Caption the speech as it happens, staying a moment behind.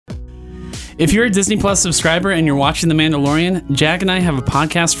If you're a Disney Plus subscriber and you're watching The Mandalorian, Jack and I have a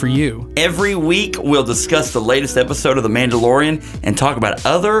podcast for you. Every week, we'll discuss the latest episode of The Mandalorian and talk about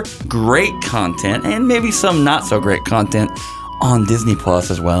other great content and maybe some not so great content on Disney Plus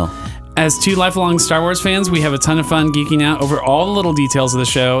as well. As two lifelong Star Wars fans, we have a ton of fun geeking out over all the little details of the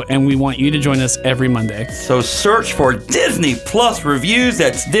show, and we want you to join us every Monday. So search for Disney Plus Reviews.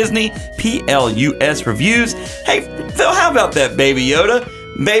 That's Disney Plus Reviews. Hey, Phil, how about that, Baby Yoda?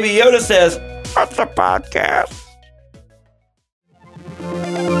 Baby Yoda says, "What's a podcast?"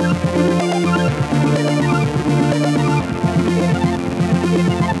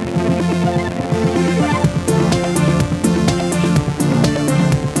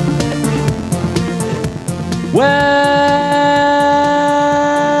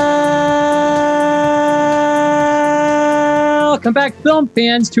 Welcome back, film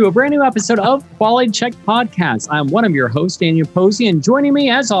fans, to a brand new episode of Quality Check Podcast. I'm one of your hosts, Daniel Posey, and joining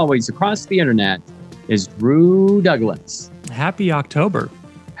me, as always, across the internet is Drew Douglas. Happy October.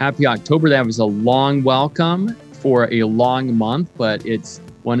 Happy October. That was a long welcome for a long month, but it's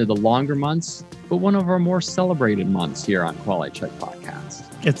one of the longer months, but one of our more celebrated months here on Quality Check Podcast.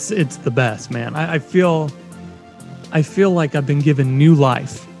 It's the best, man. I feel like I've been given new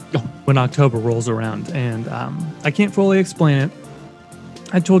life when October rolls around, and I can't fully explain it.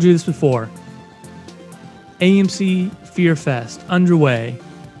 I told you this before. AMC Fear Fest underway.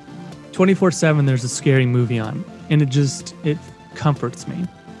 24/7 there's a scary movie on, and it comforts me.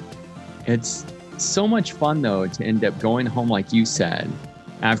 It's so much fun, though, to end up going home, like you said,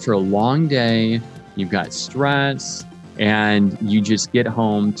 after a long day. You've got stress, and you just get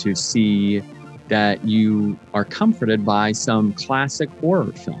home to see that you are comforted by some classic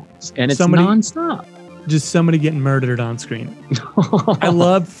horror films, and it's nonstop. Just somebody getting murdered on screen.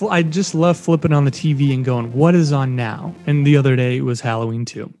 I just love flipping on the TV and going, what is on now? And the other day it was Halloween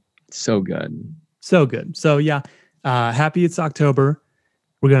 2. So good. So good. So yeah, happy it's October.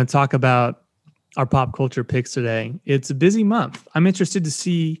 We're going to talk about our pop culture picks today. It's a busy month. I'm interested to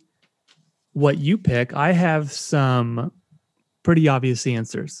see what you pick. I have some pretty obvious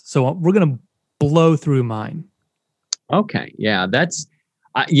answers. So we're going to blow through mine. Okay. Yeah, that's,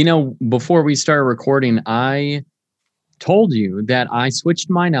 before we started recording, I told you that I switched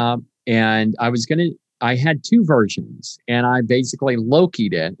mine up, and I had two versions, and I basically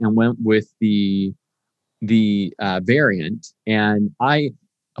Loki'd it and went with the variant. And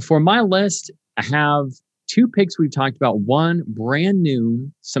for my list, I have two picks we've talked about. One brand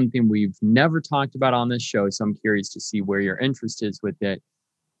new, something we've never talked about on this show. So I'm curious to see where your interest is with it.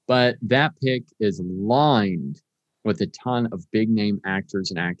 But that pick is lined with a ton of big name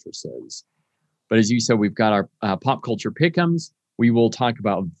actors and actresses. But as you said, we've got our pop culture pick'ems. We will talk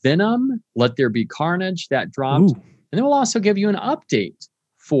about Venom, Let There Be Carnage, that dropped. Ooh. And then we'll also give you an update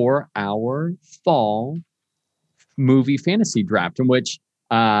for our fall movie fantasy draft, in which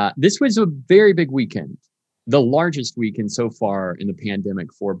this was a very big weekend, the largest weekend so far in the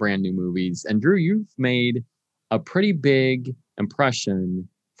pandemic for brand new movies. And Drew, you've made a pretty big impression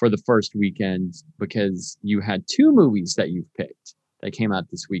for the first weekend, because you had two movies that you've picked that came out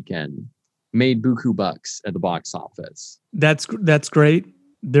this weekend, made buku bucks at the box office. That's great.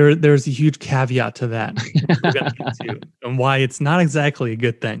 There's a huge caveat to that we're gonna get to, and why it's not exactly a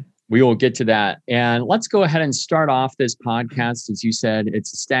good thing. We will get to that. And let's go ahead and start off this podcast. As you said,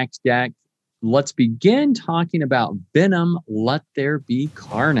 it's a stacked deck. Let's begin talking about Venom, Let There Be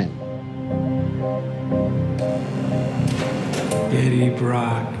Carnage. Eddie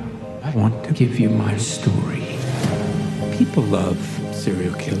Brock, I want to give you my story. People love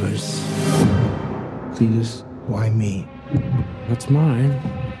serial killers. Cletus, why me? What's mine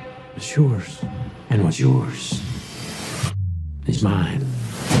is yours, and what's yours is mine.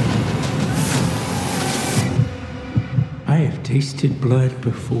 I have tasted blood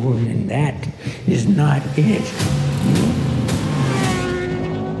before, and that is not it.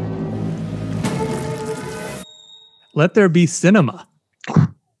 Let There Be Cinema.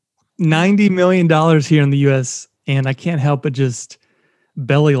 $90 million here in the U.S., and I can't help but just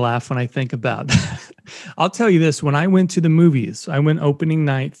belly laugh when I think about that. I'll tell you this, when I went to the movies, I went opening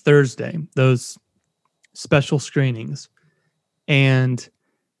night Thursday, those special screenings, and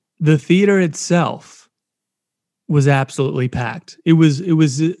the theater itself was absolutely packed. It was,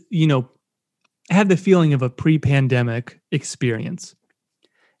 I had the feeling of a pre-pandemic experience.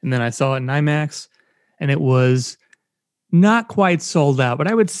 And then I saw it in IMAX, and it was not quite sold out, but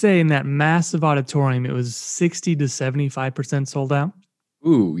I would say in that massive auditorium, it was 60 to 75% sold out.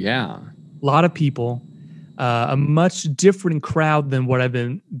 Ooh, yeah. A lot of people, a much different crowd than what I've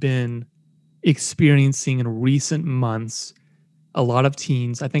been experiencing in recent months a lot of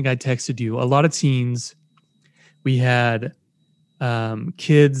teens. I think I texted you. A lot of teens. We had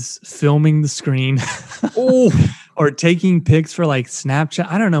kids filming the screen or taking pics for like Snapchat.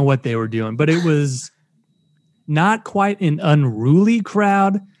 I don't know what they were doing, but it was not quite an unruly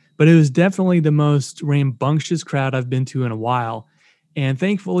crowd, but it was definitely the most rambunctious crowd I've been to in a while. And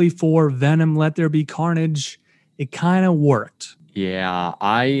thankfully for Venom, Let There Be Carnage, it kind of worked. Yeah,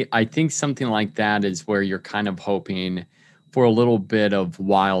 I think something like that is where you're kind of hoping for a little bit of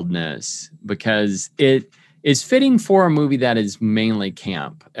wildness, because it is fitting for a movie that is mainly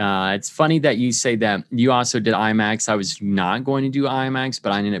camp. It's funny that you say that you also did IMAX. I was not going to do IMAX,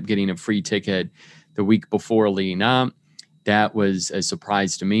 but I ended up getting a free ticket the week before leading up. That was a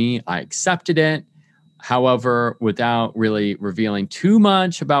surprise to me. I accepted it. However, without really revealing too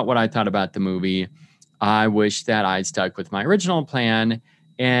much about what I thought about the movie, I wish that I stuck with my original plan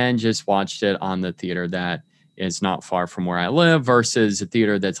and just watched it on the theater that is not far from where I live versus a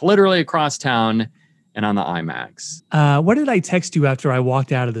theater that's literally across town and on the IMAX. What did I text you after I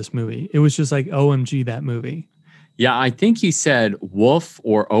walked out of this movie? It was just like, OMG, that movie. Yeah, I think you said woof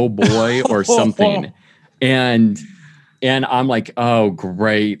or oh boy or something. And I'm like, oh,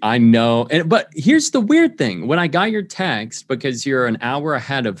 great. I know. But here's the weird thing. When I got your text, because you're an hour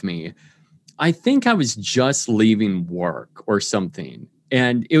ahead of me, I think I was just leaving work or something.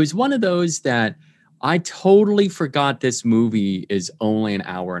 And it was one of those that I totally forgot this movie is only an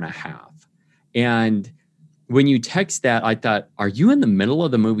hour and a half. And when you text that, I thought, are you in the middle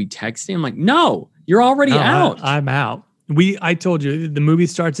of the movie texting? I'm like, no, you're already out. I'm out. I told you the movie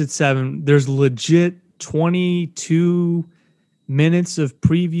starts at 7. There's legit 22 minutes of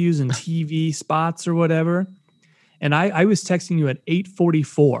previews and TV spots or whatever. And I was texting you at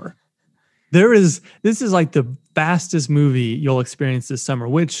 8:44. This is like the fastest movie you'll experience this summer,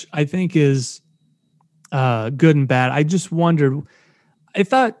 which I think is good and bad. I just wondered, I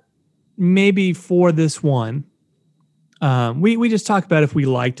thought maybe for this one, we just talk about if we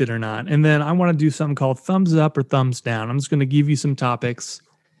liked it or not. And then I want to do something called thumbs up or thumbs down. I'm just going to give you some topics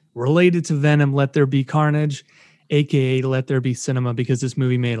related to Venom, Let There Be Carnage, aka Let There Be Cinema, because this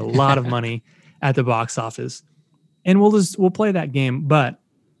movie made a lot of money at the box office. And we'll play that game. But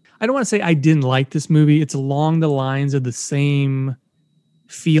I don't want to say I didn't like this movie. It's along the lines of the same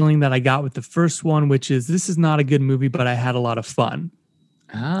feeling that I got with the first one, which is this is not a good movie, but I had a lot of fun.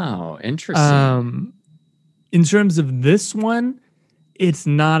 Oh, interesting. In terms of this one, it's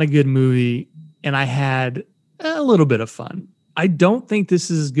not a good movie, and I had a little bit of fun. I don't think this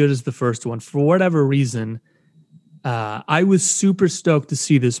is as good as the first one. For whatever reason, I was super stoked to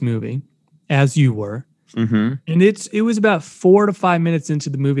see this movie, as you were. Mm-hmm. And it was about 4 to 5 minutes into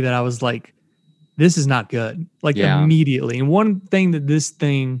the movie that I was like, this is not good. Like immediately. And one thing that this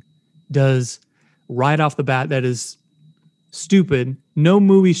thing does right off the bat that is stupid, no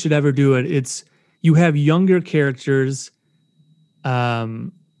movie should ever do it. It's you have younger characters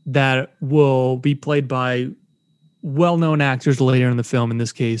that will be played by well-known actors later in the film, in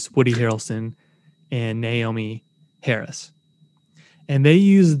this case, Woody Harrelson and Naomi Harris. And they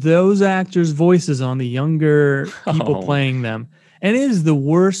use those actors' voices on the younger people playing them. And it is the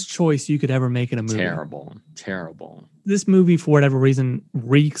worst choice you could ever make in a movie. Terrible. This movie, for whatever reason,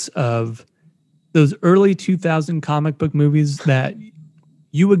 reeks of those early 2000 comic book movies that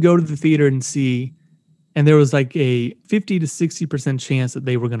you would go to the theater and see, and there was like a 50 to 60% chance that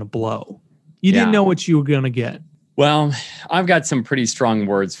they were going to blow. You didn't know what you were going to get. Well, I've got some pretty strong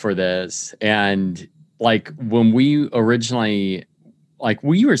words for this. And like when we originally, like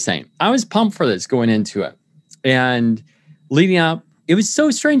we were saying, I was pumped for this going into it. And leading up, it was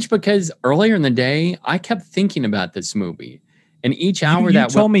so strange because earlier in the day, I kept thinking about this movie. And each hour you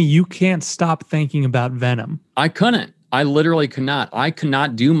told me you can't stop thinking about Venom. I couldn't. I literally could not. I could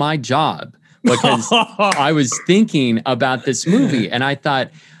not do my job because I was thinking about this movie. And I thought,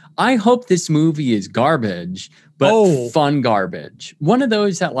 I hope this movie is garbage, but fun garbage. One of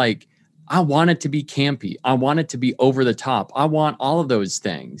those that like, I want it to be campy. I want it to be over the top. I want all of those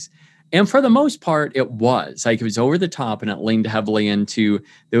things. And for the most part, it was. Like, it was over the top and it leaned heavily into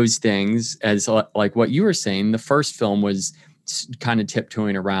those things as like what you were saying. The first film was kind of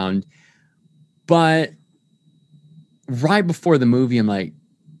tiptoeing around. But right before the movie, I'm like,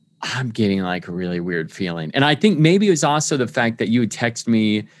 I'm getting like a really weird feeling. And I think maybe it was also the fact that you would text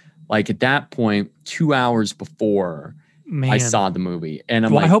me like at that point 2 hours before I saw the movie. And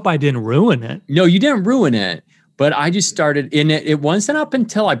I'm like, I hope I didn't ruin it. No, you didn't ruin it. But I just started in it. It wasn't up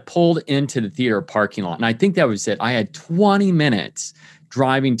until I pulled into the theater parking lot. And I think that was it. I had 20 minutes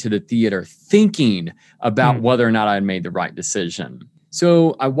driving to the theater thinking about whether or not I had made the right decision.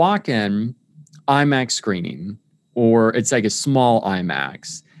 So I walk in, IMAX screening. or it's like a small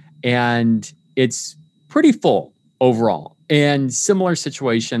IMAX, and it's pretty full overall. And similar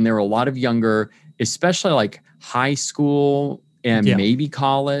situation, there were a lot of younger, especially like high school and maybe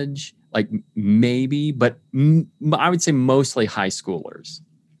college, like maybe, but I would say mostly high schoolers.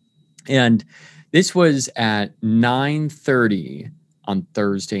 And this was at 9:30 on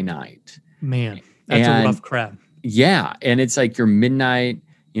Thursday night. Man, that's a rough crowd. Yeah. And it's like your midnight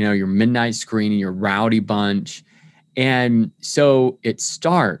screening, your rowdy bunch. And so it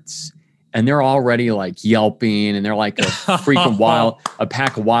starts and they're already like yelping and they're like a freaking a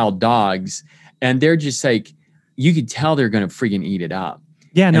pack of wild dogs. And they're just like, you could tell they're going to freaking eat it up.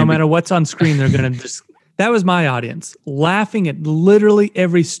 Yeah. No matter what's on screen, they're going to just, that was my audience, laughing at literally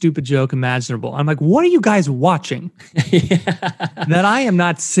every stupid joke imaginable. I'm like, what are you guys watching that I am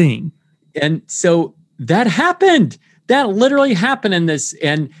not seeing? And so that happened. That literally happened in this,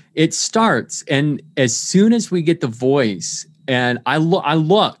 and it starts. And as soon as we get the voice, and I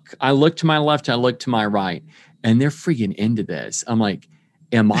look to my left, I look to my right, and they're freaking into this. I'm like,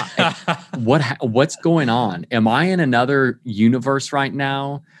 am I, what's going on? Am I in another universe right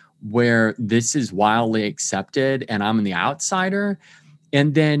now where this is wildly accepted and I'm the outsider?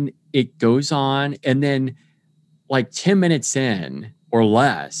 And then it goes on. And then like 10 minutes in or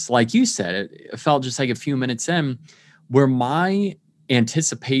less, like you said, it felt just like a few minutes in, where my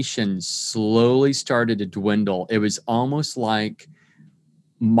anticipation slowly started to dwindle. It was almost like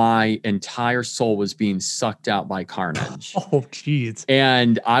my entire soul was being sucked out by carnage. Oh, geez.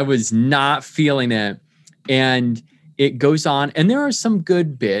 And I was not feeling it. And it goes on. And there are some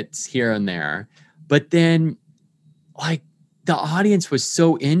good bits here and there. But then, like, the audience was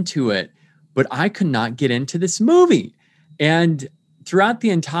so into it, but I could not get into this movie. And throughout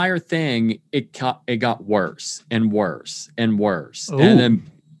the entire thing, it got worse and worse and worse. Ooh. And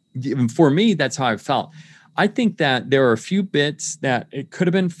then for me, that's how I felt. I think that there are a few bits that it could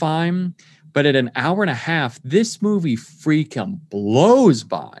have been fine, but at an hour and a half, this movie freaking blows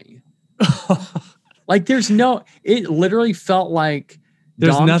by. Like it literally felt like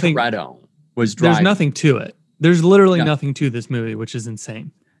Dom Toretto was driving. There's nothing to it. There's literally nothing to this movie, which is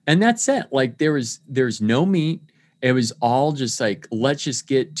insane. And that's it. Like there's no meat. It was all just like, let's just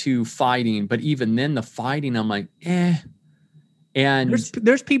get to fighting. But even then the fighting, I'm like, eh. And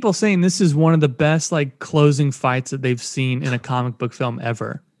there's people saying this is one of the best like closing fights that they've seen in a comic book film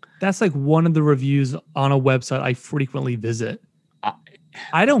ever. That's like one of the reviews on a website I frequently visit.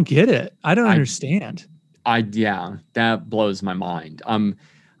 I don't get it. I don't understand. That blows my mind. I'm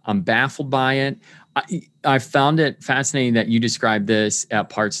baffled by it. I found it fascinating that you described this at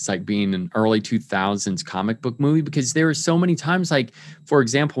parts as like being an early 2000s comic book movie, because there are so many times, like, for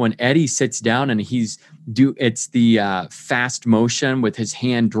example, when Eddie sits down and it's the fast motion with his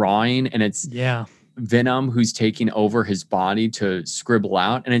hand drawing, and it's Venom who's taking over his body to scribble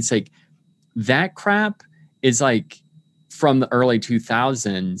out. And it's like, that crap is like from the early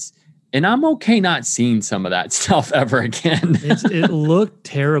 2000s. And I'm okay not seeing some of that stuff ever again. It looked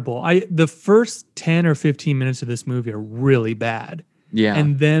terrible. The first 10 or 15 minutes of this movie are really bad. Yeah.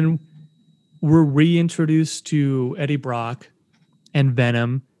 And then we're reintroduced to Eddie Brock and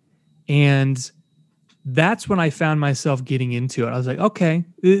Venom. And that's when I found myself getting into it. I was like, okay,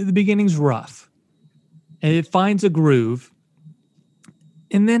 the beginning's rough. And it finds a groove.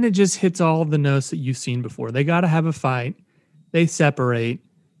 And then it just hits all of the notes that you've seen before. They got to have a fight. They separate.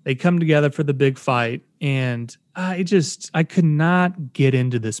 They come together for the big fight, and I could not get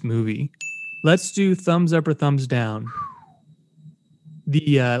into this movie. Let's do thumbs up or thumbs down.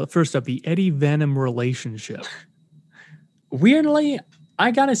 First up, the Eddie Venom relationship. Weirdly,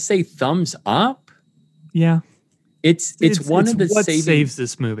 I gotta say thumbs up. Yeah, it's one of the what saves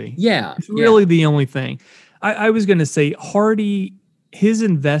this movie. Yeah, it's really the only thing. I was gonna say Hardy, his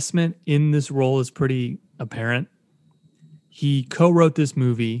investment in this role is pretty apparent. He co-wrote this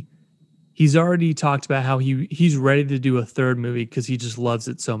movie. He's already talked about how he's ready to do a third movie because he just loves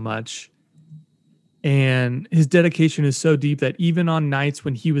it so much. And his dedication is so deep that even on nights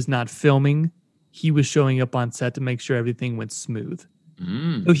when he was not filming, he was showing up on set to make sure everything went smooth.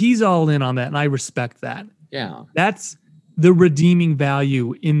 So he's all in on that, and I respect that. Yeah. That's the redeeming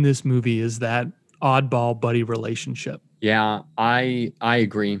value in this movie, is that oddball buddy relationship. Yeah, I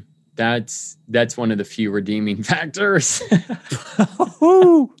agree. That's one of the few redeeming factors.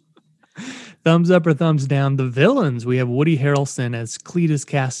 Thumbs up or thumbs down. The villains, we have Woody Harrelson as Cletus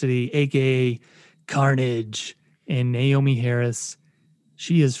Cassidy, aka Carnage, and Naomi Harris.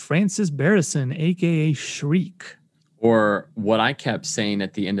 She is Frances Barrison, aka Shriek. Or what I kept saying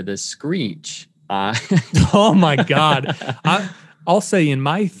at the end of this, Screech. Oh my God. I'll say in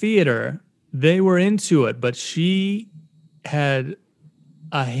my theater, they were into it, but she had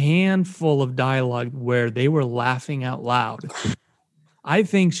a handful of dialogue where they were laughing out loud. I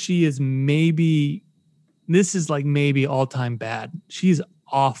think she is maybe all-time bad. She's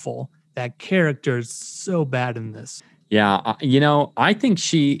awful. That character is so bad in this. Yeah, I think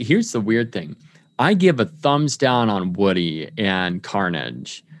here's the weird thing. I give a thumbs down on Woody and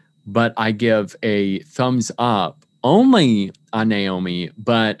Carnage, but I give a thumbs up only on Naomi,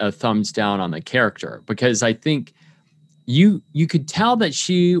 but a thumbs down on the character, because I think you could tell that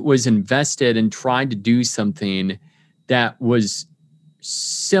she was invested in trying to do something that was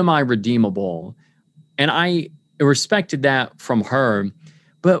semi-redeemable. And I respected that from her,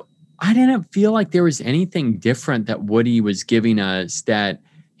 but I didn't feel like there was anything different that Woody was giving us that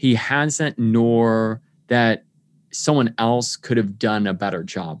he hasn't, nor that someone else could have done a better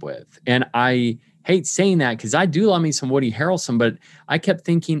job with. And I hate saying that because I do love me some Woody Harrelson, but I kept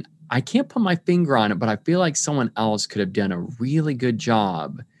thinking, I can't put my finger on it, but I feel like someone else could have done a really good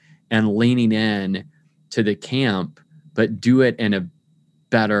job and leaning in to the camp, but do it in a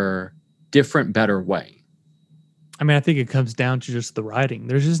better way. I mean, I think it comes down to just the writing.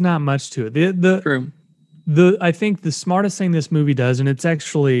 There's just not much to it. True. I think the smartest thing this movie does, and it's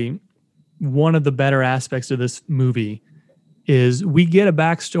actually one of the better aspects of this movie, is we get a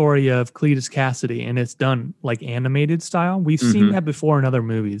backstory of Cletus Cassidy, and it's done like animated style. We've seen that before in other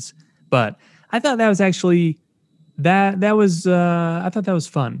movies, but I thought that was actually I thought that was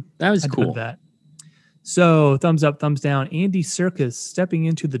fun. That was I cool. dug that. So thumbs up, thumbs down. Andy Serkis stepping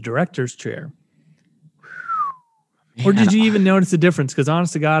into the director's chair. Or did you even notice the difference? Because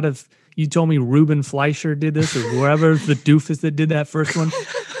honest to God, if you told me Ruben Fleischer did this or whoever the doofus that did that first one,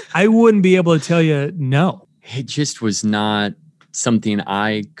 I wouldn't be able to tell you no. It just was not something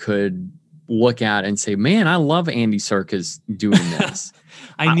I could look at and say, man, I love Andy Serkis doing this.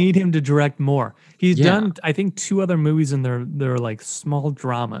 I need him to direct more. He's done, I think, 2 other movies, and they're like small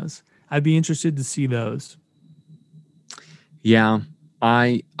dramas. I'd be interested to see those. Yeah,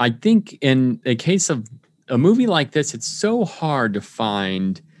 I think in a case of a movie like this, it's so hard to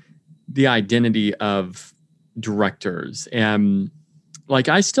find the identity of directors. And like,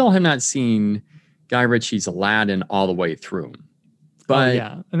 I still have not seen Guy Ritchie's Aladdin all the way through. But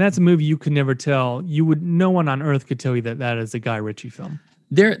yeah, and that's a movie you could never tell. No one on earth could tell you that is a Guy Ritchie film.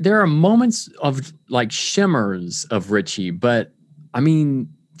 There are moments of like shimmers of Ritchie, but I mean,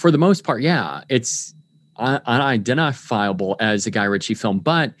 for the most part, yeah, it's unidentifiable as a Guy Ritchie film.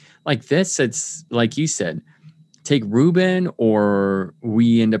 But like this, it's like you said, take Ruben or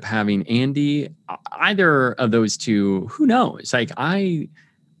we end up having Andy. Either of those two, who knows? Like I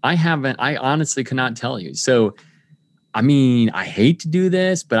honestly could not tell you. So, I mean, I hate to do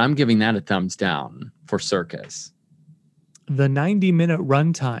this, but I'm giving that a thumbs down for Serkis. The 90-minute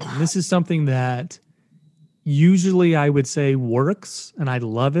runtime. This is something that usually I would say works, and I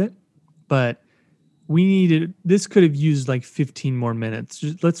love it, but this could have used like 15 more minutes.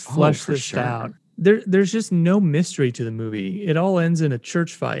 Just, let's flesh this out. There's just no mystery to the movie. It all ends in a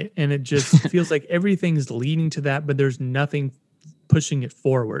church fight, and it just feels like everything's leading to that, but there's nothing pushing it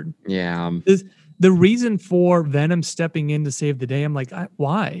forward. Yeah. The reason for Venom stepping in to save the day, I'm like,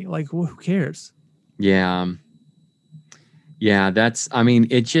 why? Like, who cares? Yeah. Yeah,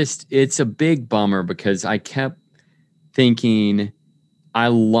 it's a big bummer because I kept thinking, I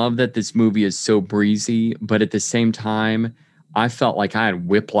love that this movie is so breezy, but at the same time, I felt like I had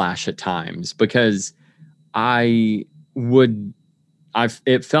whiplash at times because it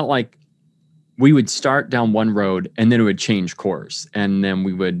felt like we would start down one road and then it would change course and then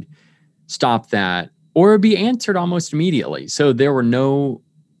we would stop that or it would be answered almost immediately. So there were no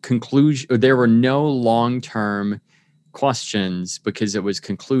long-term questions because it was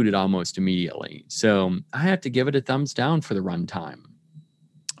concluded almost immediately. So I have to give it a thumbs down for the runtime.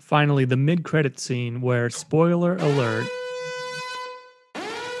 Finally, the mid-credit scene where, spoiler alert,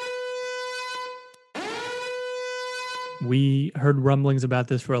 we heard rumblings about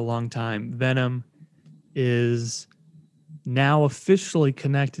this for a long time. Venom is now officially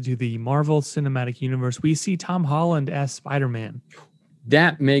connected to the Marvel Cinematic Universe. We see Tom Holland as Spider-Man.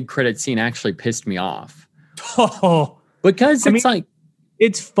 That mid-credit scene actually pissed me off. Oh, because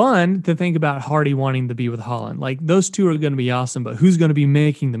it's fun to think about Hardy wanting to be with Holland. Like, those two are going to be awesome, but who's going to be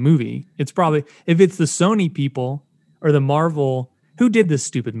making the movie? It's probably, if it's the Sony people or the Marvel, who did this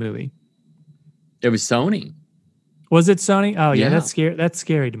stupid movie? It was Sony. Was it Sony? Oh, yeah. That's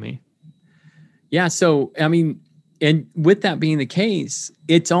scary to me. Yeah, so, I mean, and with that being the case,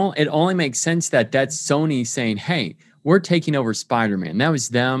 it only makes sense that that's Sony saying, hey, we're taking over Spider-Man. That was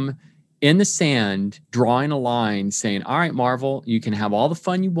them in the sand, drawing a line saying, all right, Marvel, you can have all the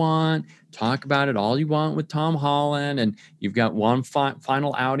fun you want. talk about it all you want with Tom Holland, and you've got one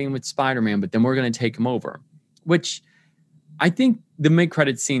final outing with Spider-Man, but then we're going to take him over, which I think the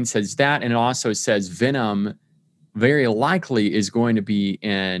mid-credit scene says that, and it also says Venom very likely is going to be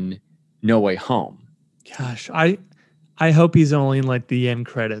in No Way Home. Gosh, I hope he's only in like the end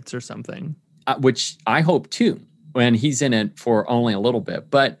credits or something. Which I hope too, when he's in it for only a little bit.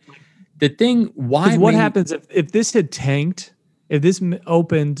 But the thing, why? What happens if this had tanked? If this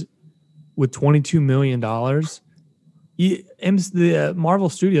opened with $22 million, the Marvel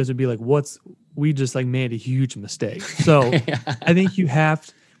Studios would be like, we just like made a huge mistake. So I think you have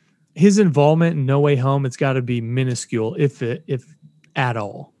his involvement in No Way Home. It's got to be minuscule, if at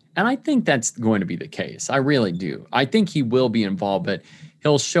all. And I think that's going to be the case. I really do. I think he will be involved, but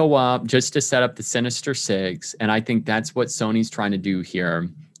he'll show up just to set up the Sinister Six. And I think that's what Sony's trying to do here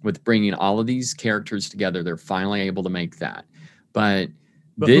with bringing all of these characters together. They're finally able to make that. But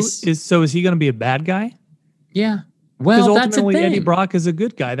this is he going to be a bad guy? Yeah. Well, that's the thing. Eddie Brock is a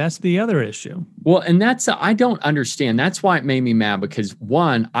good guy. That's the other issue. Well, and I don't understand. That's why it made me mad, because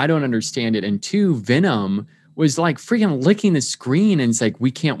one, I don't understand it. And two, Venom was like freaking licking the screen and it's like,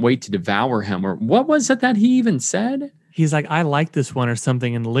 we can't wait to devour him. Or what was it that he even said? He's like, I like this one or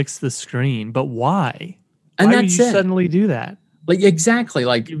something, and licks the screen. But why? And why that's would you it. Suddenly do that? Like, exactly.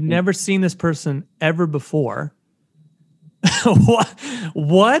 Like, you've never seen this person ever before.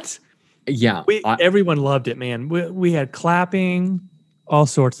 What? Yeah. Everyone loved it, man. We had clapping, all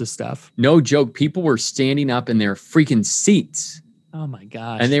sorts of stuff. No joke. People were standing up in their freaking seats. Oh my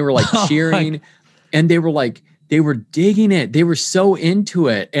gosh. And they were like cheering. And they were like, they were digging it. They were so into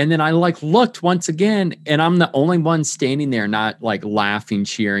it. And then I like looked once again, and I'm the only one standing there, not like laughing,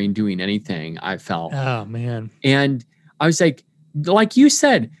 cheering, doing anything, I felt. Oh man. And I was like you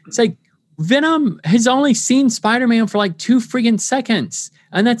said, it's like Venom has only seen Spider-Man for like 2 friggin' seconds,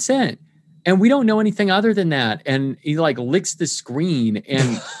 and that's it. And we don't know anything other than that. And he like licks the screen,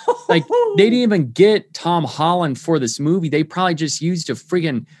 and like they didn't even get Tom Holland for this movie. They probably just used a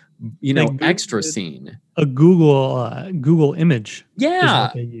friggin', extra scene. A Google image.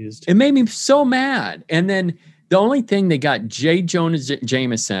 Yeah. They used. It made me so mad. And then the only thing they got J. Jonah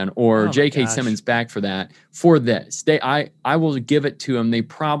Jameson or J.K. Simmons back for this. I will give it to them. They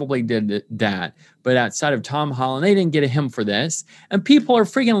probably did that. But outside of Tom Holland, they didn't get him for this. And people are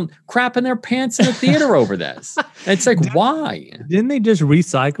freaking crapping their pants in the theater over this. And it's like, why? Didn't they just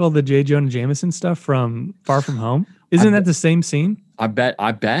recycle the J. Jonah Jameson stuff from Far From Home? Isn't that the same scene? I bet.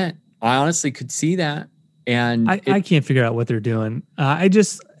 I honestly could see that. And I can't figure out what they're doing.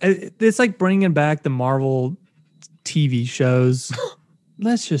 It's like bringing back the Marvel TV shows.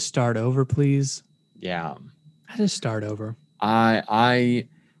 Let's just start over, please. Yeah. I just start over. I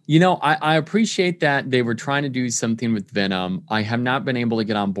appreciate that they were trying to do something with Venom. I have not been able to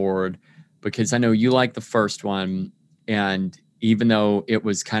get on board because I know you like the first one. And even though it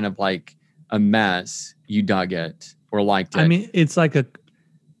was kind of like a mess, you dug it or liked it. I mean, it's like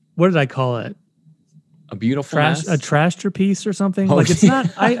what did I call it? A beautiful mess? A trashterpiece or something. Like it's not,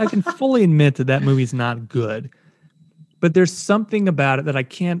 I can fully admit that movie's not good, but there's something about it that I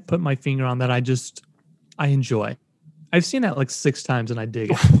can't put my finger on that I enjoy. I've seen that like 6 times and I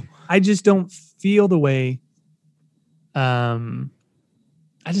dig it. I just don't feel the way, I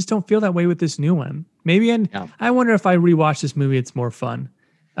just don't feel that way with this new one. Maybe, I wonder if I rewatch this movie, it's more fun.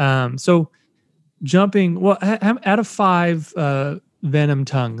 So jumping, out of 5 Venom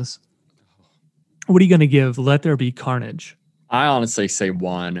tongues, what are you going to give Let There Be Carnage? I honestly say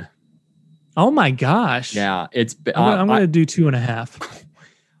 1. Oh my gosh. Yeah. I'm going to do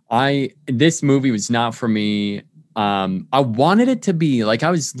 2.5. This movie was not for me. I wanted it to be like, I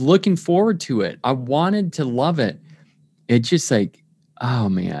was looking forward to it. I wanted to love it. It's just like, oh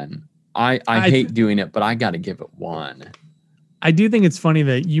man, I hate doing it, but I got to give it 1. I do think it's funny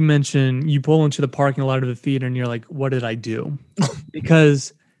that you mentioned you pull into the parking lot of the theater and you're like, what did I do?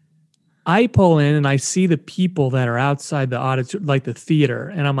 Because I pull in and I see the people that are outside the auditorium, like the theater.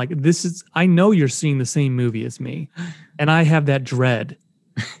 And I'm like, I know you're seeing the same movie as me. And I have that dread.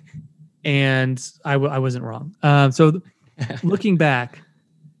 And I wasn't wrong. So looking back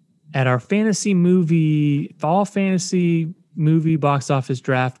at our fall fantasy movie box office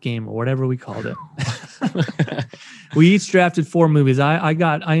draft game or whatever we called it. We each drafted 4 movies. I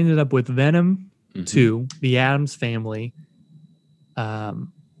ended up with Venom 2, The Addams Family,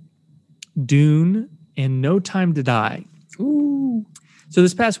 Dune, and No Time to Die. Ooh. So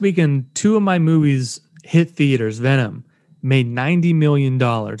this past weekend, 2 of my movies hit theaters. Venom made $90 million.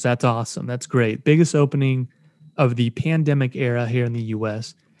 That's awesome. That's great. Biggest opening of the pandemic era here in the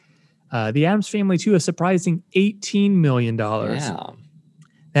U.S. The Addams Family 2, a surprising $18 million. Yeah.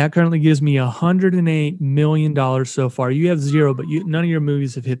 That currently gives me $108 million so far. You have zero, but none of your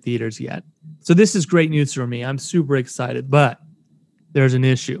movies have hit theaters yet. So this is great news for me. I'm super excited, but there's an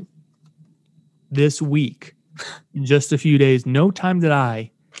issue. This week, in just a few days, No Time to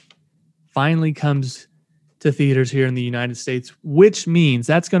Die finally comes to theaters here in the United States, which means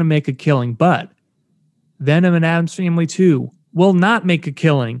that's going to make a killing. But Venom and Addams Family 2 will not make a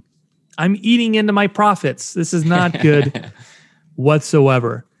killing. I'm eating into my profits. This is not good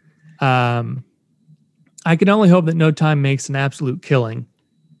whatsoever. I can only hope that No Time makes an absolute killing.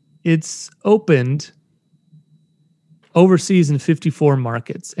 It's opened overseas in 54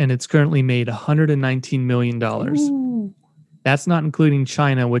 markets, and it's currently made $119 million. Ooh. That's not including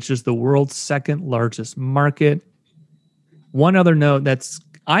China, which is the world's second largest market. One other note that's,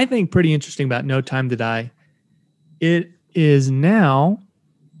 I think, pretty interesting about No Time to Die. It is now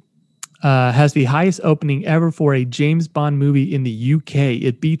has the highest opening ever for a James Bond movie in the UK.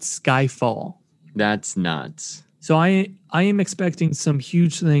 It beats Skyfall. That's nuts. So I am expecting some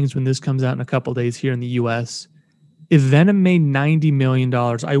huge things when this comes out in a couple days here in the US. If Venom made $90 million,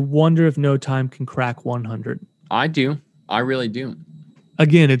 I wonder if No Time can crack 100. I do. I really do.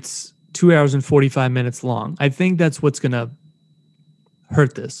 Again, it's 2 hours and 45 minutes long. I think that's what's going to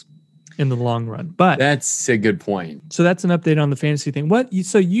hurt this in the long run. But that's a good point. So that's an update on the fantasy thing.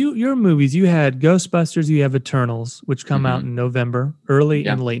 Your movies, you had Ghostbusters, you have Eternals, which come out in November, early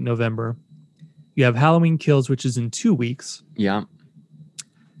and late November. You have Halloween Kills, which is in 2 weeks. Yeah.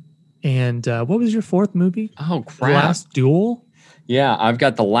 And what was your fourth movie? Oh, crap. The Last Duel? Yeah, I've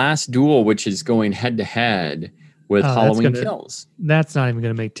got The Last Duel, which is going head to head with Halloween Kills. That's not even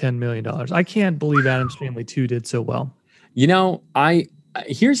going to make $10 million. I can't believe Addams Family 2 did so well. You know,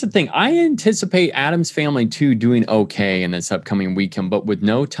 here's the thing. I anticipate Addams Family 2 doing okay in this upcoming weekend, but with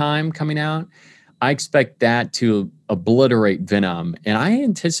No Time coming out, I expect that to obliterate Venom. And I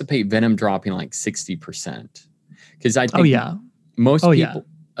anticipate Venom dropping like 60%. Because I think most people,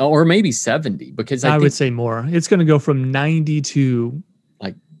 or maybe 70, because I would say more. It's going to go from 90 to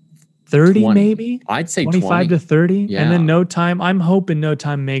like 30, 20. maybe. I'd say 25 20. to 30. Yeah. And then No Time, I'm hoping No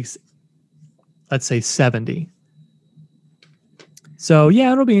Time makes, let's say, 70. So,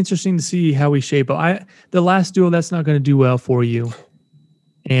 yeah, it'll be interesting to see how we shape up. The Last Duel, that's not going to do well for you.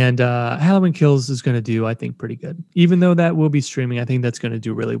 And Halloween Kills is going to do, I think, pretty good. Even though that will be streaming, I think that's going to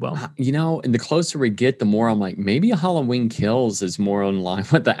do really well. You know, and the closer we get, the more I'm like, maybe Halloween Kills is more in line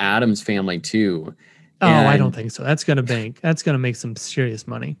with the Addams Family too. I don't think so. That's going to make some serious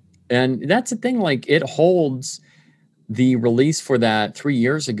money. And that's the thing. Like, it holds the release for that 3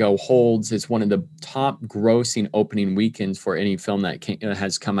 years ago holds as one of the top grossing opening weekends for any film that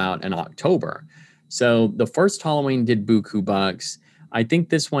has come out in October. So the first Halloween did buku bucks. I think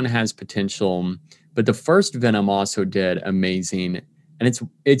this one has potential, but the first Venom also did amazing. And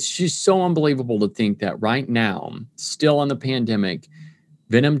it's just so unbelievable to think that right now, still on the pandemic,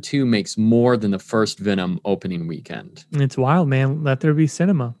 Venom 2 makes more than the first Venom opening weekend. It's wild, man. Let there be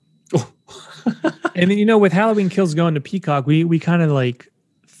cinema. And, you know, with Halloween Kills going to Peacock, we kind of like,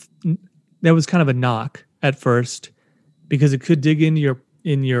 that was kind of a knock at first because it could dig into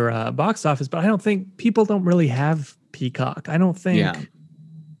your box office, but I don't think people don't really have Peacock. I don't think. Yeah.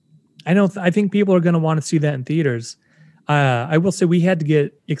 I think people are going to want to see that in theaters. I will say we had to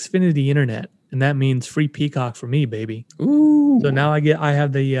get Xfinity Internet, and that means free Peacock for me, baby. Ooh! So now I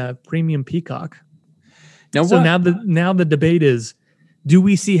have the premium Peacock. Now the debate is: do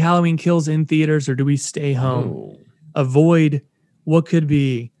we see Halloween Kills in theaters, or do we stay home, avoid what could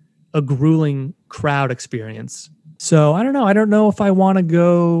be a grueling crowd experience? So I don't know. I don't know if I want to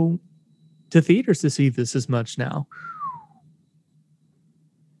go to theaters to see this as much now.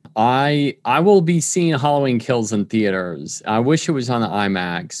 I will be seeing Halloween Kills in theaters. I wish it was on the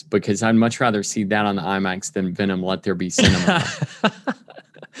IMAX because I'd much rather see that on the IMAX than Venom Let There Be Cinema.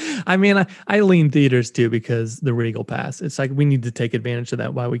 I mean, I lean theaters too because the Regal Pass. It's like we need to take advantage of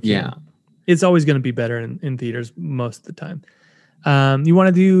that while we can. Yeah. It's always going to be better in theaters most of the time. You want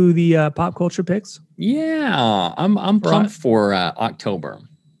to do the pop culture picks? Yeah, I'm pumped for October.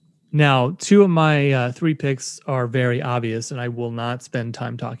 Now, two of my 3 picks are very obvious, and I will not spend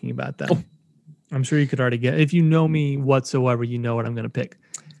time talking about them. Oh. I'm sure you could already get. If you know me whatsoever, you know what I'm going to pick.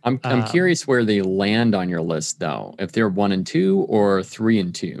 I'm curious where they land on your list, though. If they're 1 and 2 or 3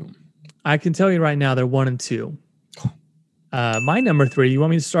 and 2. I can tell you right now, they're 1 and 2. My number 3. You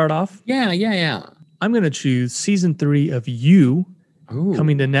want me to start off? Yeah. I'm going to choose season 3 of You,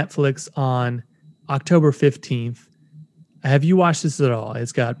 coming to Netflix on October 15th. Have you watched this at all?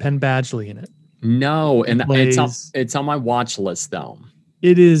 It's got Penn Badgley in it. No, and it's on my watch list though.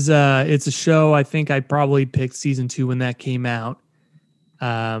 It is. It's a show. I think I probably picked season 2 when that came out.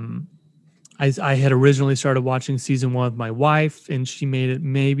 I had originally started watching season 1 with my wife, and she made it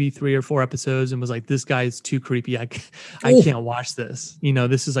maybe 3 or 4 episodes and was like, "This guy is too creepy. I can't watch this.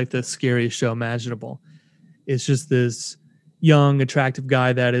 This is like the scariest show imaginable." It's just this young, attractive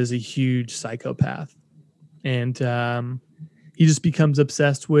guy that is a huge psychopath, and he just becomes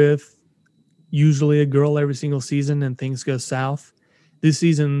obsessed with usually a girl every single season, and things go south. This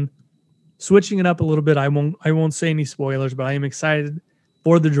season, switching it up a little bit. I won't say any spoilers, but I am excited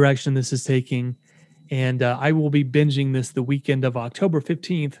for the direction this is taking. And I will be binging this the weekend of October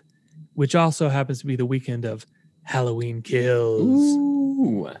 15th, which also happens to be the weekend of Halloween Kills.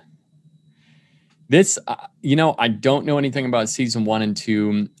 Ooh. This, I don't know anything about season 1 and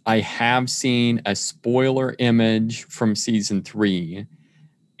 2. I have seen a spoiler image from season 3,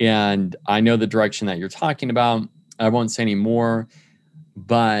 and I know the direction that you're talking about. I won't say any more,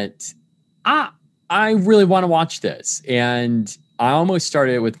 but I really want to watch this. And I almost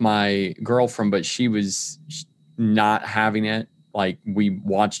started it with my girlfriend, but she was not having it. Like, we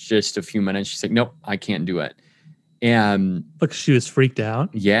watched just a few minutes. She's like, "Nope, I can't do it." And look, she was freaked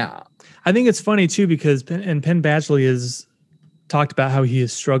out. Yeah. I think it's funny too, because Penn Badgley has talked about how he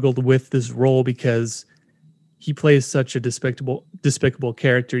has struggled with this role because he plays such a despicable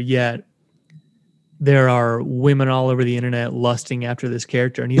character, yet there are women all over the internet lusting after this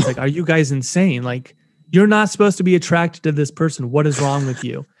character. And he's like, "Are you guys insane? Like, you're not supposed to be attracted to this person. What is wrong with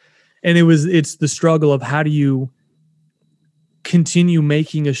you?" And it's the struggle of how do you continue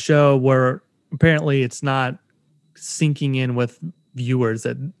making a show where apparently it's not sinking in with viewers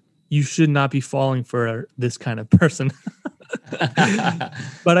that you should not be falling for this kind of person.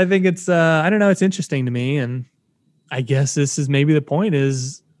 But I think it's, I don't know, it's interesting to me. And I guess this is maybe the point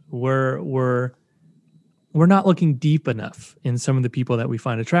is we're not looking deep enough in some of the people that we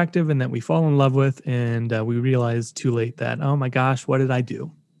find attractive and that we fall in love with. And we realize too late that, oh my gosh, what did I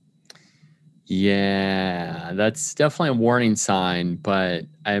do? Yeah, that's definitely a warning sign, but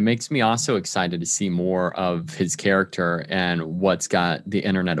it makes me also excited to see more of his character and what's got the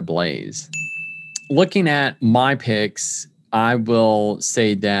internet ablaze. Looking at my picks, I will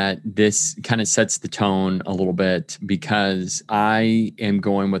say that this kind of sets the tone a little bit because I am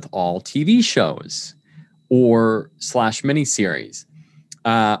going with all TV shows or / miniseries.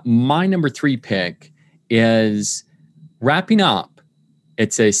 My number 3 pick is wrapping up.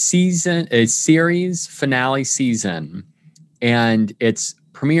 It's a series finale season, and it's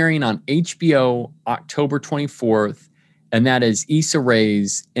premiering on HBO October 24th, and that is Issa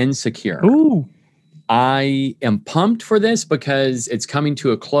Rae's Insecure. Ooh. I am pumped for this because it's coming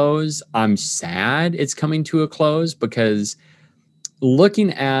to a close. I'm sad it's coming to a close because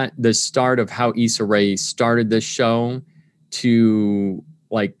looking at the start of how Issa Rae started this show to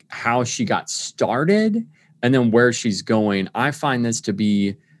like how she got started and then where she's going, I find this to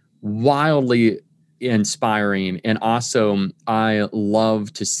be wildly inspiring. And also, I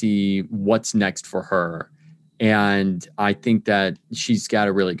love to see what's next for her. And I think that she's got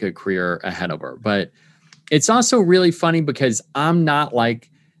a really good career ahead of her. But it's also really funny because I'm not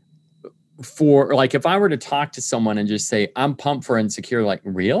like, if I were to talk to someone and just say, "I'm pumped for Insecure," like,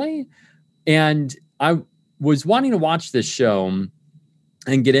 really? And I was wanting to watch this show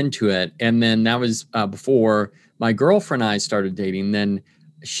and get into it. And then that was before my girlfriend and I started dating. Then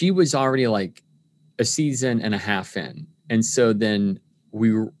she was already like a season and a half in. And so then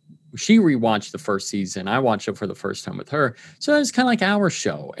she rewatched the first season. I watched it for the first time with her. So it was kind of like our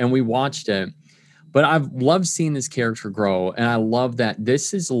show and we watched it. But I've loved seeing this character grow. And I love that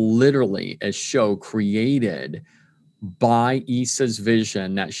this is literally a show created by Issa's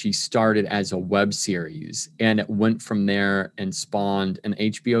vision that she started as a web series, and it went from there and spawned an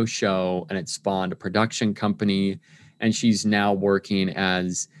HBO show, and it spawned a production company, and she's now working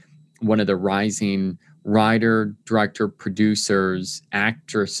as one of the rising writer, director, producers,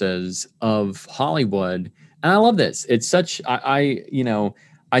 actresses of Hollywood. And I love this. It's such, I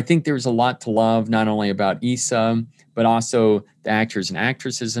think there's a lot to love, not only about Issa, but also the actors and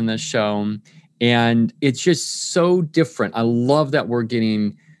actresses in this show. And it's just so different. I love that we're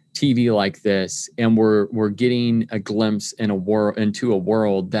getting TV like this, and we're getting a glimpse into a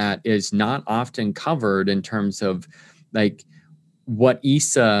world that is not often covered in terms of like what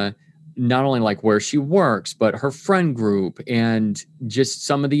Issa, not only like where she works, but her friend group and just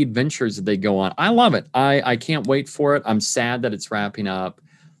some of the adventures that they go on. I love it. I can't wait for it. I'm sad that it's wrapping up.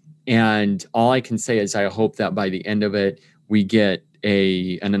 And all I can say is I hope that by the end of it, we get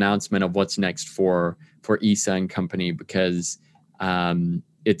an announcement of what's next for Issa and company, because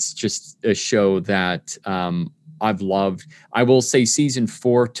it's just a show that I've loved. I will say season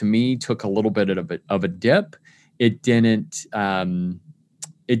 4 to me took a little bit of a dip. It didn't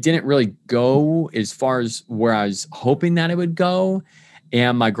it didn't really go as far as where I was hoping that it would go.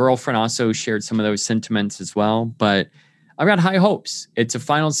 And my girlfriend also shared some of those sentiments as well. But I've got high hopes. It's a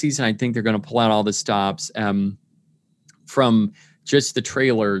final season. I think they're going to pull out all the stops. From just the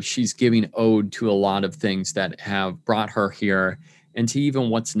trailer, she's giving ode to a lot of things that have brought her here and to even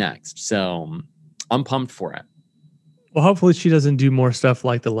what's next. So I'm pumped for it. Well, hopefully she doesn't do more stuff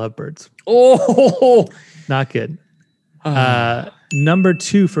like the Lovebirds. Oh, Not good. Number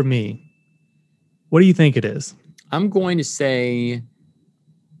 2 for me. What do you think it is? I'm going to say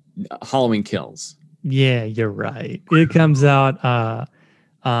Halloween Kills. Yeah, you're right. It comes out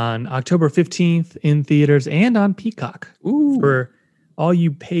on October 15th in theaters and on Peacock. Ooh. For all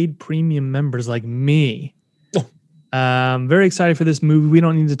you paid premium members like me. Very excited for this movie. We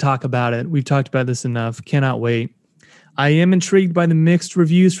don't need to talk about it. We've talked about this enough. Cannot wait. I am intrigued by the mixed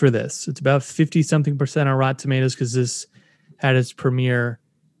reviews for this. It's about 50-something% on Rotten Tomatoes because this had its premiere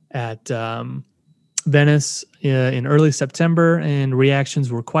at Venice in early September, and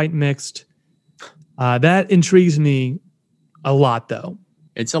reactions were quite mixed. That intrigues me a lot, though.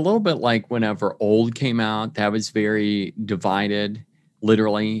 It's a little bit like whenever Old came out. That was very divided,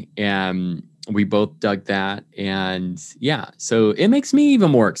 literally, and we both dug that. And yeah, so it makes me even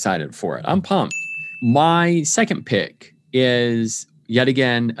more excited for it. I'm pumped. My second pick is yet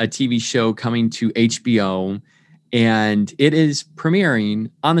again a TV show coming to HBO, and it is premiering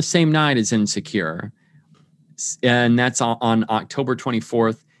on the same night as Insecure, and that's on October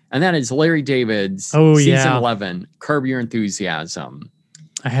 24th, and that is Larry David's season 11, Curb Your Enthusiasm.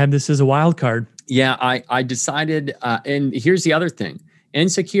 I had this as a wild card. Yeah, I decided, and here's the other thing.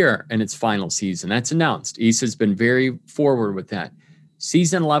 Insecure in its final season. That's announced. Issa's been very forward with that.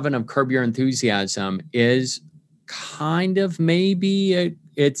 Season 11 of Curb Your Enthusiasm is kind of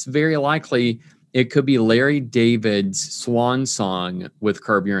it's very likely it could be Larry David's swan song with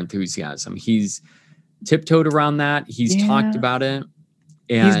Curb Your Enthusiasm. He's tiptoed around that. He's talked about it.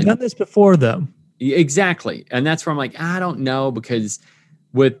 And he's done this before, though. Exactly. And that's where I'm like, I don't know, because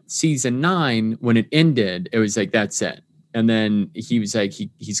with season 9, when it ended, it was like, that's it. And then he was like,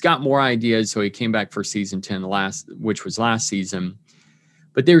 he's got more ideas. So he came back for season 10, which was last season.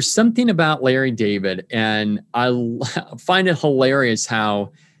 But there's something about Larry David, and I find it hilarious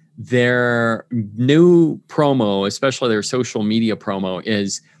how their new promo, especially their social media promo,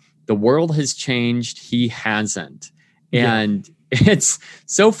 is the world has changed, he hasn't. And it's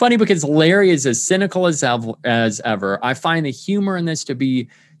so funny because Larry is as cynical as ever. I find the humor in this to be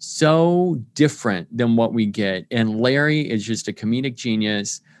so different than what we get. And Larry is just a comedic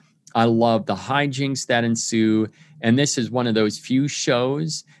genius. I love the hijinks that ensue. And this is one of those few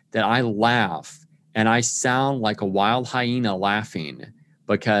shows that I laugh and I sound like a wild hyena laughing,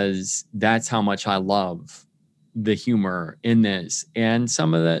 because that's how much I love the humor in this and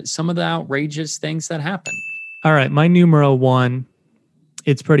some of the outrageous things that happen. All right, my numero 1,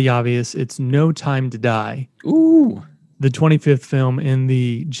 it's pretty obvious. It's No Time to Die. Ooh. The 25th film in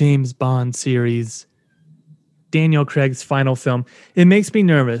the James Bond series, Daniel Craig's final film. It makes me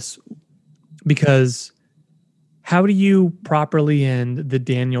nervous because how do you properly end the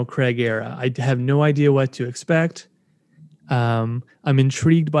Daniel Craig era? I have no idea what to expect. I'm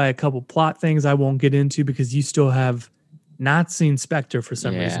intrigued by a couple plot things I won't get into because you still have not seen Spectre for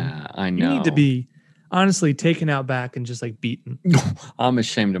some reason. Yeah, I know. You need to be honestly taken out back and just like beaten. I'm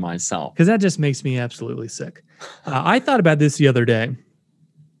ashamed of myself. Because that just makes me absolutely sick. I thought about this the other day.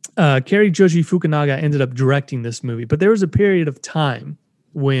 Cary Joji Fukunaga ended up directing this movie, but there was a period of time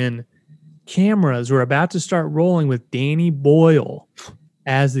when cameras were about to start rolling with Danny Boyle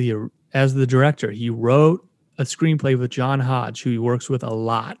as the director. He wrote a screenplay with John Hodge, who he works with a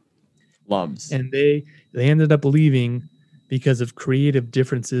lot. Loves. And they ended up leaving because of creative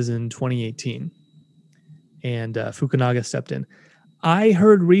differences in 2018. And Fukunaga stepped in. I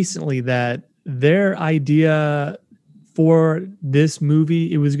heard recently that their idea for this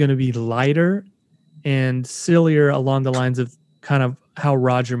movie, it was going to be lighter and sillier along the lines of kind of how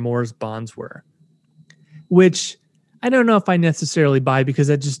Roger Moore's Bonds were, which I don't know if I necessarily buy because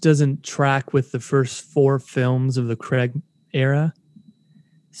that just doesn't track with the first 4 films of the Craig era.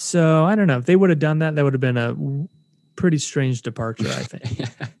 So I don't know. If they would have done that, that would have been a pretty strange departure, I think.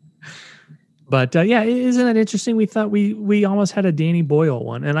 But yeah, isn't it interesting? We thought we almost had a Danny Boyle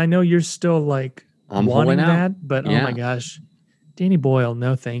one, and I know you're still like wanting that, but oh my gosh, Danny Boyle,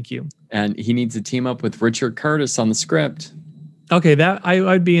 no, thank you. And he needs to team up with Richard Curtis on the script. Okay, that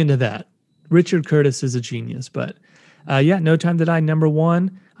I'd be into that. Richard Curtis is a genius, but yeah, No Time to Die, number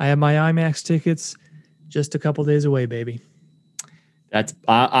 1. I have my IMAX tickets, just a couple days away, baby.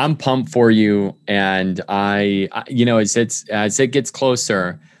 I'm pumped for you, and I you know, as it gets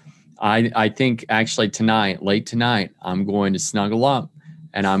closer, I think actually late tonight, I'm going to snuggle up,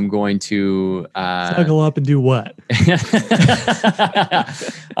 and I'm going to Snuggle up and do what?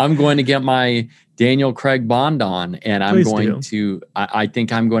 I'm going to get my Daniel Craig Bond on, and I'm Please going do. to. I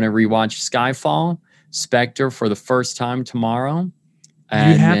think I'm going to rewatch Skyfall, Spectre for the first time tomorrow. You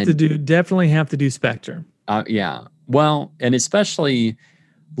have to definitely have to do Spectre. Yeah. Well, and especially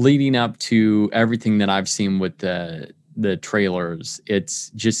leading up to everything that I've seen with the trailers,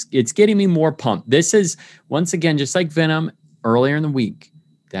 it's getting me more pumped. This is, once again, just like Venom earlier in the week,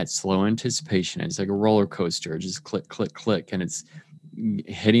 that slow anticipation. It's like a roller coaster, just click, click, click, and it's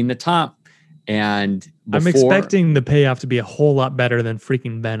hitting the top. And I'm expecting the payoff to be a whole lot better than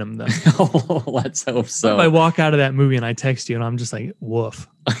freaking Venom, though. Let's hope so. If I walk out of that movie and I text you and I'm just like, woof.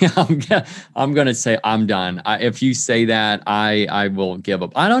 I'm going to say I'm done. If you say that, I will give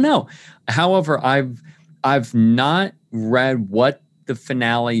up. I don't know. However, I've not read what the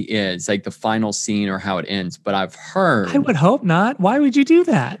finale is, like the final scene or how it ends, but I've heard. I would hope not. Why would you do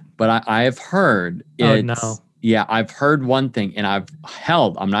that? But I have heard. Oh, no. Yeah, I've heard one thing, and I'm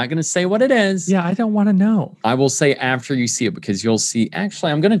not going to say what it is. Yeah, I don't want to know. I will say after you see it, because you'll see.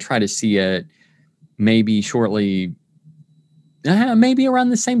 Actually, I'm going to try to see it maybe shortly, maybe around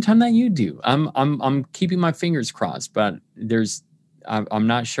the same time that you do. I'm keeping my fingers crossed, but I'm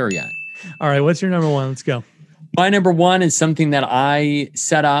not sure yet. All right, what's your number one? Let's go. My number one is something that I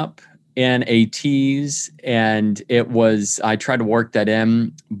set up in a tease, and I tried to work that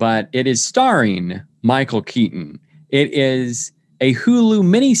in, but it is starring Michael Keaton. It is a Hulu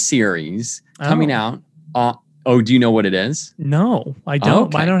miniseries coming out. Do you know what it is? No, I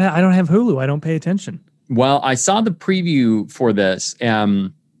don't. Okay. I don't have Hulu. I don't pay attention. Well, I saw the preview for this.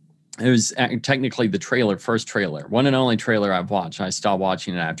 It was technically the first trailer, one and only trailer I've watched. I stopped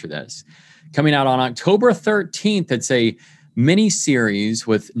watching it after this. Coming out on October 13th. It's a miniseries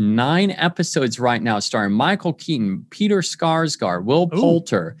with 9 episodes right now, starring Michael Keaton, Peter Skarsgård, Will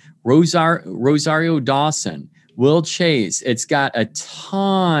Poulter, Rosario Dawson, Will Chase. It's got a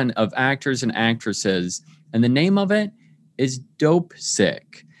ton of actors and actresses, and the name of it is Dope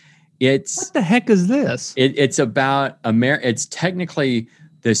Sick. What the heck is this? It's about It's technically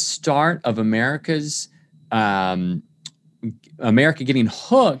the start of America getting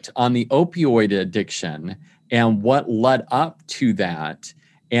hooked on the opioid addiction and what led up to that.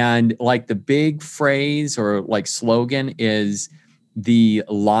 And like the big phrase or like slogan is the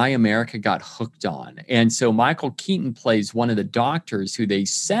lie America got hooked on. And so Michael Keaton plays one of the doctors who they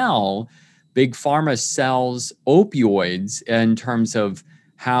sell. Big Pharma sells opioids in terms of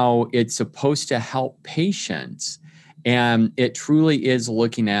how it's supposed to help patients. And it truly is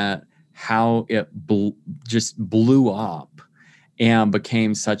looking at how it just blew up and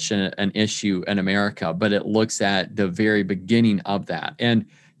became such an issue in America. But it looks at the very beginning of that. And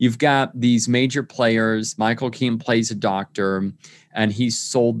you've got these major players. Michael Keaton plays a doctor, and he's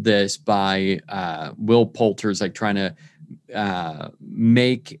sold this by Will Poulter's like trying to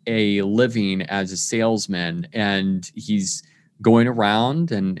make a living as a salesman. And he's going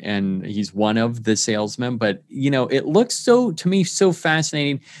around and he's one of the salesmen. But, it looks to me so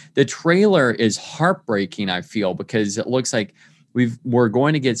fascinating. The trailer is heartbreaking, I feel, because it looks like we're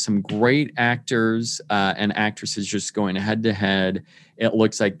going to get some great actors and actresses just going head to head. It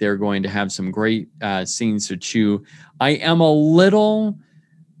looks like they're going to have some great scenes to chew. I am a little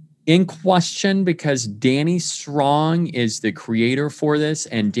in question because Danny Strong is the creator for this,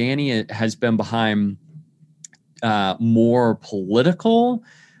 and Danny has been behind more political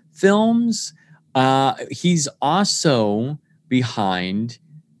films. He's also behind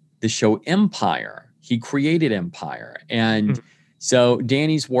the show Empire. He created Empire. And so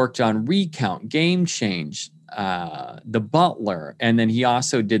Danny's worked on Recount, Game Change, The Butler, and then he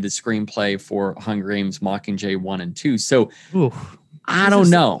also did the screenplay for Hunger Games Mockingjay 1 and 2. So I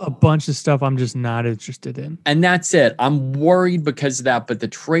don't know. A bunch of stuff I'm just not interested in. And that's it. I'm worried because of that, but the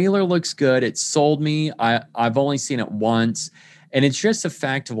trailer looks good. It sold me. I've only seen it once. And it's just a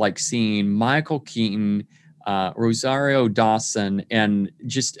fact of like seeing Michael Keaton, Rosario Dawson, and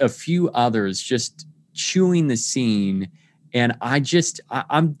just a few others just chewing the scene. And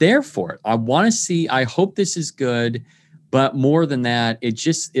I'm there for it. I want to see, I hope this is good, but more than that,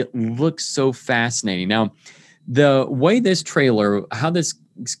 it looks so fascinating. Now, the way this trailer, how this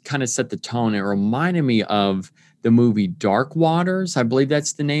kind of set the tone, it reminded me of the movie Dark Waters. I believe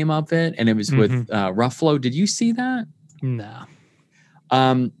that's the name of it. And it was with Ruffalo. Did you see that? No.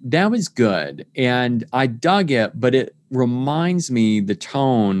 That was good. And I dug it, but it reminds me the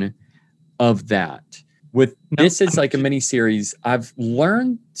tone of that. With this is like a mini series. I've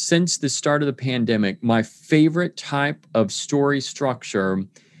learned since the start of the pandemic, my favorite type of story structure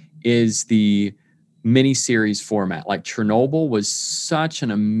is the miniseries format. Like Chernobyl was such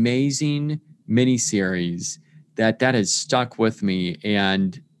an amazing miniseries that has stuck with me.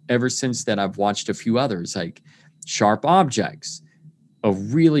 And ever since that, I've watched a few others like Sharp Objects, a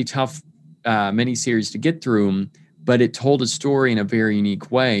really tough miniseries to get through, but it told a story in a very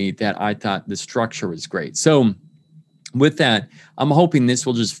unique way that I thought the structure was great. So with that, I'm hoping this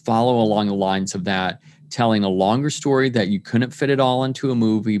will just follow along the lines of that, telling a longer story that you couldn't fit it all into a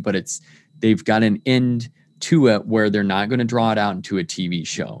movie, but they've got an end to it where they're not going to draw it out into a TV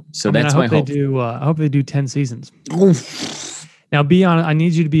show. So that's my hope. I hope they do 10 seasons. Now, I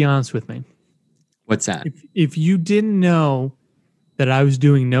need you to be honest with me. What's that? If you didn't know that I was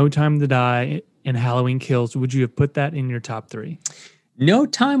doing No Time to Die and Halloween Kills, would you have put that in your top 3? No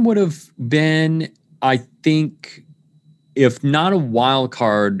Time would have been, I think, if not a wild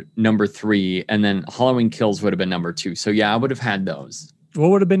card, number 3, and then Halloween Kills would have been number 2. So yeah, I would have had those.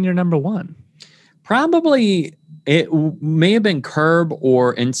 What would have been your number 1? Probably it may have been Curb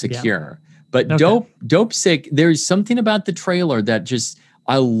or Insecure. Yeah. But okay. Dope Sick, there's something about the trailer that just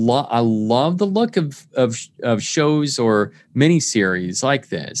I love the look of shows or miniseries like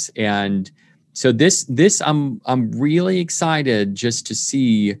this. And so this I'm really excited just to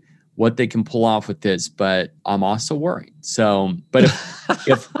see what they can pull off with this, but I'm also worried. So, but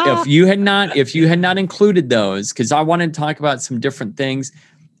if you had not included those, because I wanted to talk about some different things,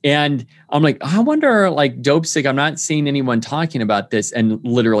 and I'm like, I wonder, like Dope Sick, I'm not seeing anyone talking about this, and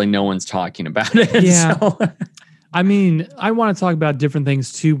literally no one's talking about it. Yeah. So. I mean, I want to talk about different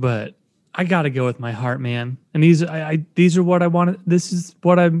things too, but I got to go with my heart, man. And these are what I want. This is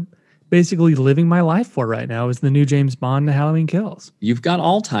what I'm basically living my life for right now, is the new James Bond, Halloween Kills. You've got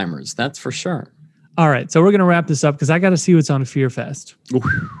Alzheimer's, that's for sure. All right, so we're going to wrap this up because I got to see what's on Fear Fest.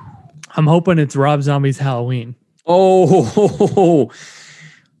 I'm hoping it's Rob Zombie's Halloween. Oh,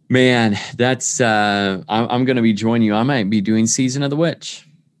 man, that's, I'm going to be joining you. I might be doing Season of the Witch.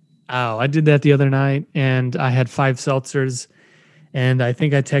 Oh, I did that the other night, and I had 5 seltzers, and I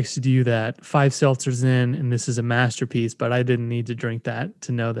think I texted you that 5 seltzers in, and this is a masterpiece, but I didn't need to drink that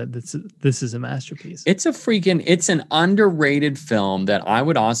to know that this is a masterpiece. It's an underrated film that I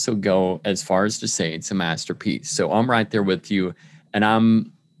would also go as far as to say it's a masterpiece. So I'm right there with you, and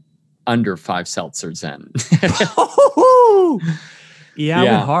I'm under 5 seltzers in. Yeah, I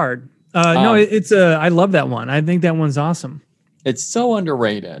went hard. No, I love that one. I think that one's awesome. It's so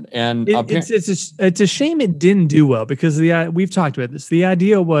underrated, and it's a shame it didn't do well, because we've talked about this. The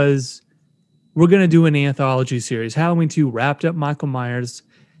idea was we're going to do an anthology series. Halloween 2 wrapped up Michael Myers.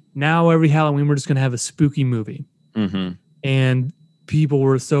 Now every Halloween we're just going to have a spooky movie. Mm-hmm. And people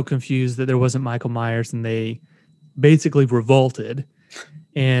were so confused that there wasn't Michael Myers, and they basically revolted.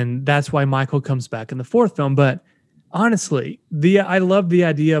 And that's why Michael comes back in the 4th film. But honestly, I love the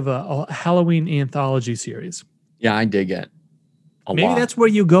idea of a Halloween anthology series. Yeah, I dig it. Maybe that's where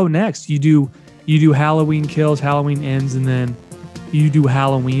you go next. You do Halloween Kills, Halloween Ends, and then you do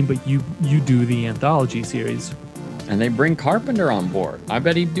Halloween, but you do the anthology series. And they bring Carpenter on board. I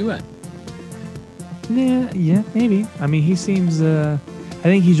bet he'd do it. Yeah, maybe. I mean, he seems. I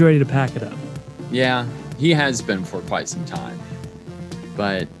think he's ready to pack it up. Yeah, he has been for quite some time.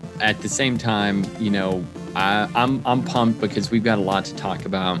 But at the same time, I'm pumped because we've got a lot to talk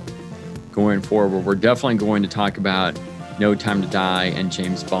about going forward. We're definitely going to talk about No Time to Die and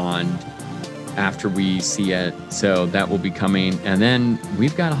James Bond after we see it. So that will be coming. And then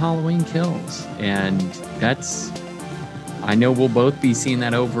we've got Halloween Kills. And I know we'll both be seeing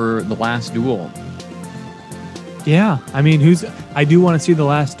that over The Last Duel. Yeah. I mean, I do want to see The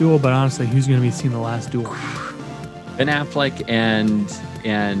Last Duel, but honestly, who's going to be seeing The Last Duel? Ben Affleck and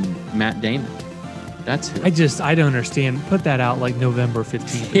Matt Damon. That's who. I don't understand. Put that out like November 15th or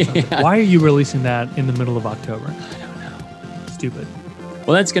something. Yeah. Why are you releasing that in the middle of October? I don't know. Stupid.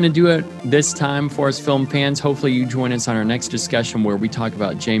 Well, that's going to do it this time for us film fans. Hopefully you join us on our next discussion where we talk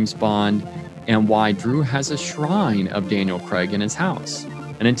about James Bond and why Drew has a shrine of Daniel Craig in his house.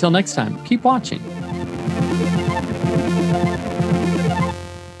 And until next time, keep watching.